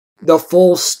the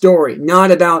full story,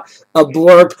 not about a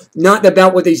blurb, not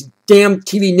about what these damn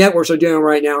TV networks are doing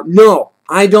right now. No,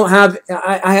 I don't have.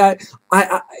 I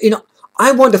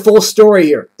want the full story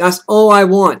here. That's all I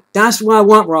want. That's what I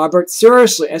want, Robert.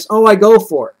 Seriously, that's all I go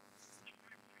for.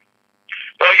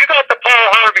 Well, you got the Paul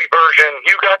Harvey version.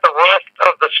 You got the rest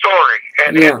of the story,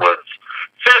 and it was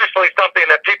seriously something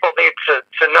that people need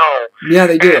to know. Yeah,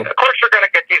 they do. And of course, you're going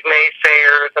to get these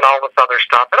naysayers and all this other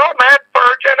stuff. And Matt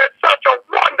Virgin is such a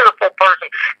wonderful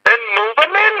person. Then move him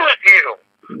in with you.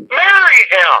 Marry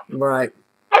him. Right.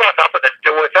 I want nothing to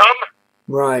do with him.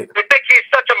 Right. They think he's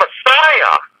such a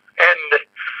messiah, and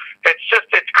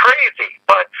it's crazy.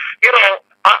 But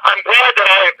I'm glad that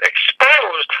I've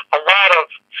exposed a lot of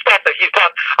stuff that he's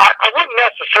done. I wouldn't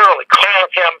necessarily call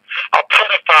him a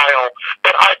pedophile,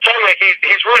 but I tell you,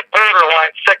 he's really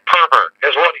borderline sick pervert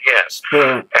is what he is.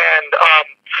 Yeah. And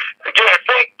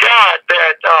thank God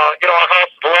that our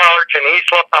house is large, and he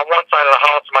slept on one side of the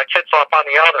house, and my kids slept on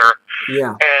the other.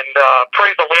 Yeah. And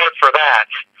praise the Lord for that.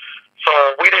 So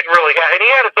we didn't really have, and he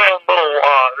had his own little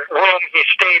room he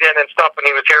stayed in and stuff when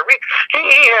he was here. He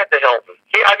had the Hilton.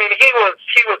 He had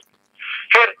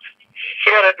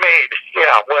it made,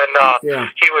 when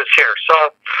he was here.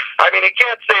 So, I mean, you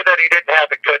can't say that he didn't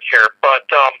have it good here. But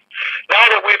now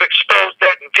that we've exposed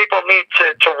it, and people need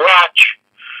to watch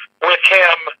with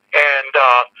him, and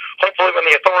hopefully when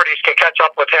the authorities can catch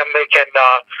up with him, they can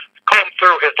comb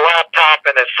through his laptop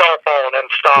and his cell phone and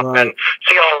stuff, and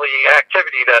see all the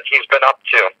activity that he's been up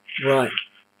to. Right.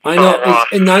 I know.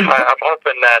 So, I'm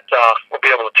hoping that we'll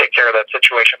be able to take care of that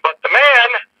situation. But the man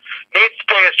needs to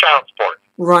pay his child support.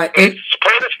 Right. He needs to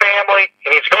support his family.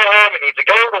 He needs to go home. He needs to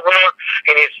go to work.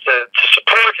 He needs to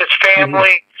support his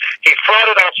family. He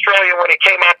flooded Australia when he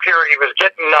came up here. He was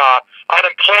getting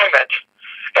unemployment.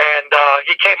 And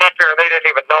he came up here, and they didn't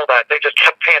even know that. They just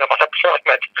kept paying him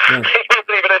unemployment. He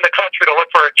wasn't even in the country to look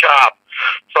for a job.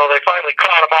 So they finally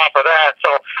caught him off of that.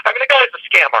 So, I mean, the guy's a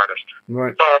scam artist.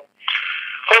 Right. So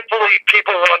hopefully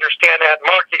people will understand that.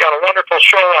 Mark, you got a wonderful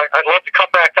show. I'd love to come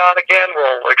back on again.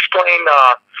 We'll explain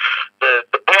the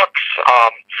books.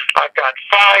 I've got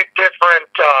 5 different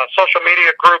social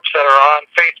media groups that are on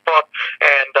Facebook,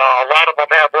 and a lot of them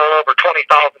have well over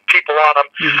 20,000 people on them.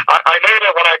 I know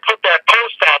that when I put that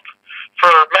post up for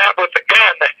Matt with the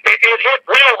gun, it hit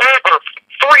well over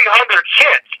 300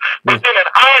 hits within an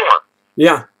hour.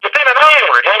 Yeah. Within an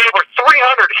hour, it had over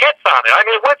 300 hits on it. I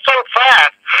mean, it went so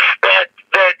fast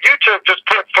that YouTube just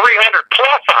put 300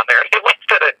 plus on there, and they left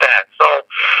it at that. So,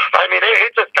 I mean,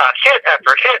 it just got hit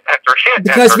after hit after hit.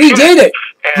 Because we did it.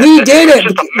 We did it.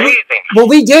 It's just amazing. Well,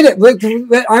 we did it.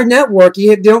 Our network,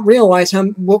 you don't realize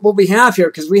what we have here,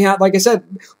 because we have, like I said,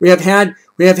 we have had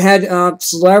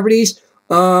celebrities,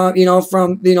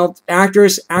 from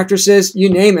actors, actresses, you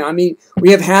name it. I mean,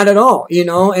 we have had it all,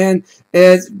 and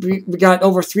we got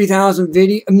over 3,000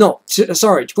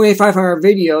 2,500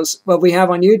 videos, but we have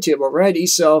on YouTube already.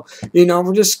 So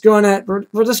we're just going like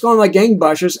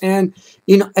gangbusters, and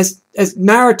as a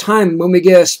matter of time when we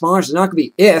get a sponsor, it's not going to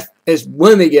be if, it's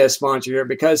when we get a sponsor here,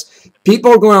 because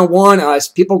people are going to want us.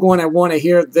 People are going to want to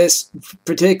hear this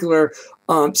particular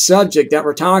subject that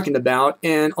we're talking about,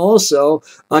 and also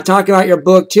talk about your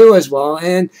book too as well.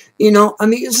 And I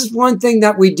mean, this is one thing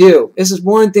that we do. This is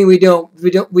one thing we don't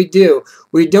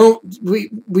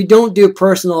do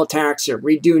personal attacks here.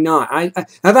 We do not.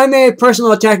 Have I made a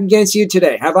personal attack against you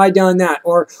today? Have I done that,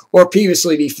 or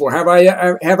previously before? Have I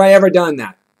ever done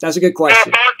that? That's a good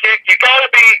question. Mark, you got to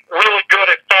be really good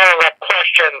at follow-up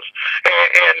questions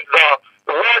and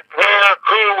what, where,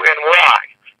 who, and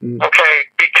why. Okay,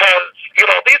 because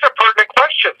these are pertinent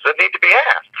questions that need to be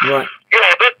asked. Right.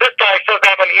 This guy says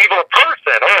I'm an evil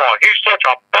person. Oh, he's such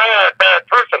a bad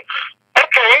person.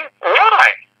 Okay,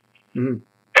 why? And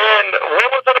what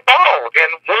was it about?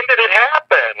 And when did it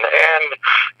happen? And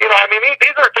I mean,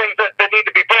 these are things that need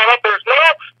to be brought up. There's no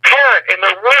parent in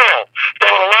the world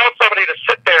that would allow somebody to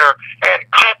sit there and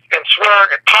cuss and swear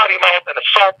and potty mouth and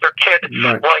assault their kid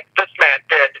like this man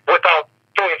did without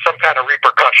doing some kind of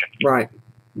repercussion. Right.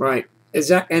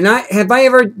 Is that? And did I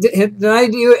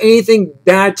do anything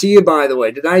bad to you, by the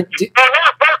way? Did I? We're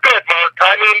good, Mark.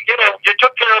 I mean, you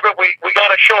took care of it. We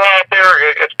got a show out there.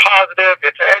 It's positive.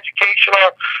 It's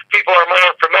educational. People are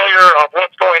more familiar of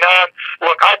what's going on.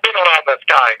 Look, I've been around this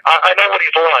guy. I know what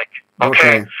he's like.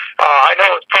 Okay. I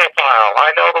know his profile.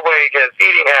 I know the way his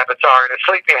eating habits are and his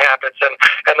sleeping habits and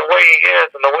the way he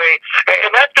is and the way,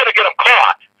 and that's going to get him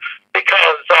caught,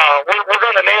 because we're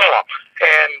going to nail him.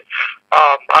 And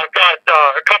I've got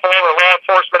a couple other law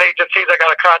enforcement agencies I got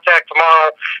to contact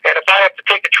tomorrow, and if I have to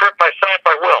take a trip myself,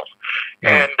 I will.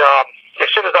 And as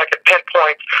soon as I can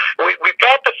pinpoint, we've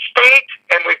got the state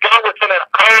and we've got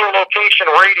location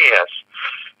radius.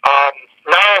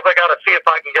 Now I got to see if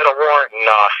I can get a warrant and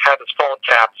have his phone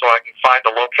tapped so I can find the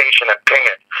location and ping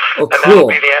it. Oh, and cool. that'll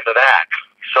be the end of that.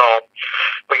 So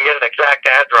we can get an exact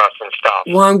address and stuff.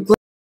 Well, I'm glad